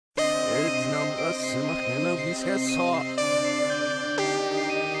It's hard.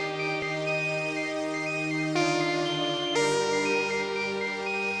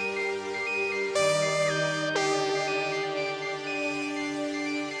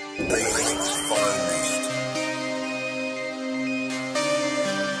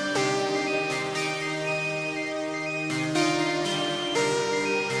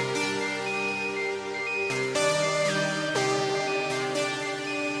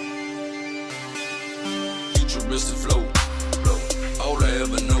 Futuristic flow, all I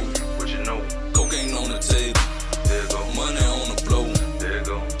ever know. What you know? Cocaine on the table, there you go. Money on the floor, there you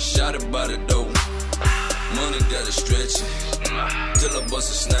go. Shot it by the door, money got it stretching, till I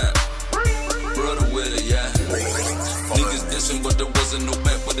bust a snap. Brother, where they at? Niggas dissing, but there wasn't no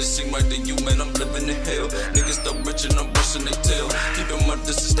back. But it seemed right to you, man, I'm living in hell. Niggas stop rich and I'm brushing their tail. Keeping my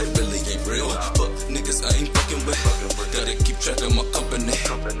distance, they really ain't real. But niggas I ain't fucking with. Gotta keep track of my company.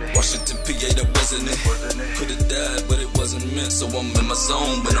 Washington, PA, that wasn't it. Could've died, but it wasn't meant. So I'm in my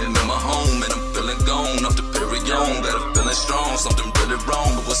zone, but I'm in my home. And I'm feeling gone off the period. Got a feeling strong, something really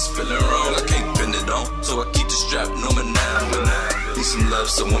wrong. But what's feeling wrong, I can't pin it on. So I keep the strap on my nine. Need some love,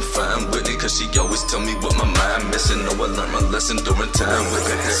 so I'm fine with it. Cause she always tell me what my mind missing. Know I learned my lesson during time with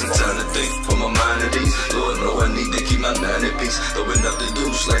it. Had some time to think, put my mind at ease. Lord know I need to keep my mind at peace. Throwing up the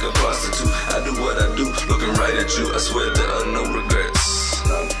douche like a prostitute. I do what I do, looking right at you. I swear there are no regrets.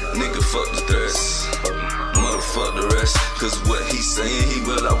 Nigga, fuck the threats. Motherfuck the rest. Cause what he's saying he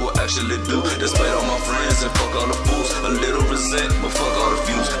will, I will actually do. Despite all my friends and fuck all the fools. A little resent, but fuck all the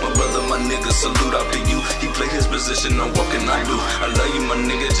views. My brother, my nigga, salute out to you. He play his position, I'm walking, I do. I love you, my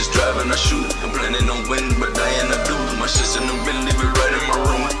nigga, just driving, I shoot. I'm planning on winning, but dying, I do. My shit's in the middle, leave it right in my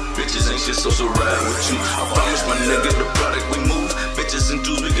room. Bitches ain't shit, so ride with you. I promise my nigga, the product we move. Bitches and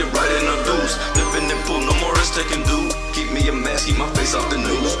dudes, we get right in our dues. Living in pool, no more risk taking due. Keep me a mask, keep my face off the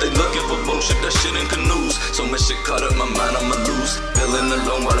news. They looking for bullshit, that shit in canoes. So much shit caught up my mind, I'ma lose. Feeling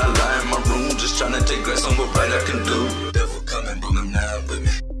alone while I lie in my room. Just trying to take grass on what right I can do. Devil coming, but I'm not with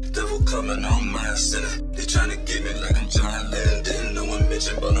me. Devil coming on my center. They trying to get me like I'm John Lennon. Didn't know I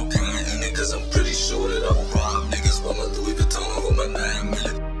mentioned, but no kind in it. Cause I'm pretty sure that I will rob niggas with my Louis Vuitton with my 9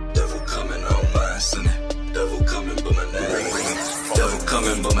 million. Devil coming on my center. Devil coming, but my 9 with me. Devil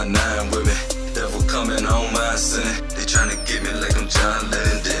coming, but my 9 with me. Devil coming on my center. They trying to get me like I'm John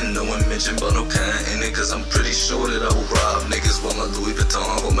Lennon. Didn't know I mentioned, but no kind in it. Cause I'm pretty sure that I will rob niggas with my Louis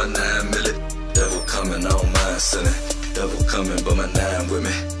Vuitton with my 9 million. Devil coming on my center. Devil coming, but my 9 with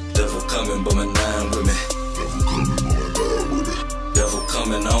me. Devil coming, but my 9 with me. Devil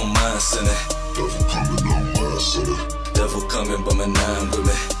coming on my center. Devil coming on my center. Devil coming, but my 9 with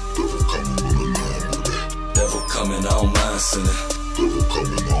me. Devil coming, but my 9 with me. Devil coming on my center. Devil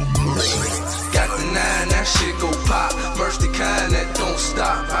coming on my center. Got the 9, that shit go pop. Merch the kind that don't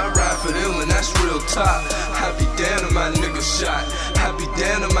stop. I ride for them and that's real top. I be down to my nigga shot. I be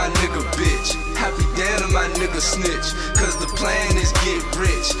down to my nigga bitch. I be down to my nigga snitch. Cause the plan is get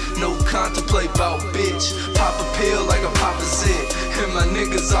rich. No contemplate bout bitch. Pop a pill like a pop a zit. And my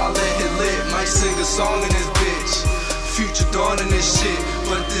niggas all in here lit. Might sing a song in this bitch. Future dawn in this shit.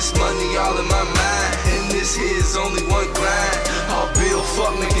 But this money all in my mind. And this here is only one grind. All bill,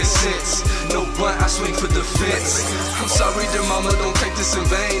 fuck making sense. No blunt, I swing for defense. I'm sorry dear mama, don't take this in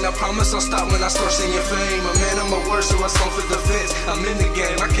vain. I promise I'll stop when I start seeing fame. A man of my word, so I swung for defense. I'm in the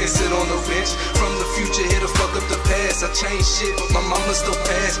game, I can't sit on no bench. From the future, here to fuck up the past. I changed shit, but my mama still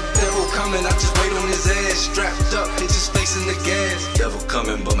passed. Devil coming, I just wait on his ass. Strapped up, and just facing the gas. Devil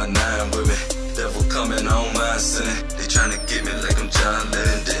coming, but my 9 with me. Devil coming on my center. They trying to get me like I'm John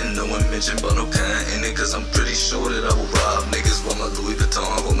Lennon. Didn't know I mentioned, but no kind in it. Cause I'm pretty sure that I will rob niggas with my Louis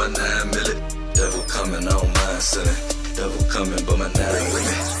Vuitton with my 9 million. Devil coming on my center. Devil coming, but my 9 with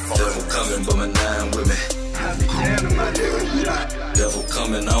me. Devil coming, but my 9 with me. I be down to my nigga shot. Devil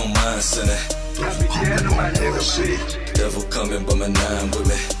coming on my center. I be down to my nigga bitch. Devil coming, but my 9 with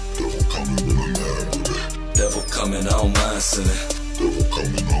me. Devil coming, but my 9 with me. Devil coming on my center. Devil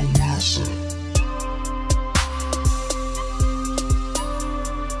coming on my center.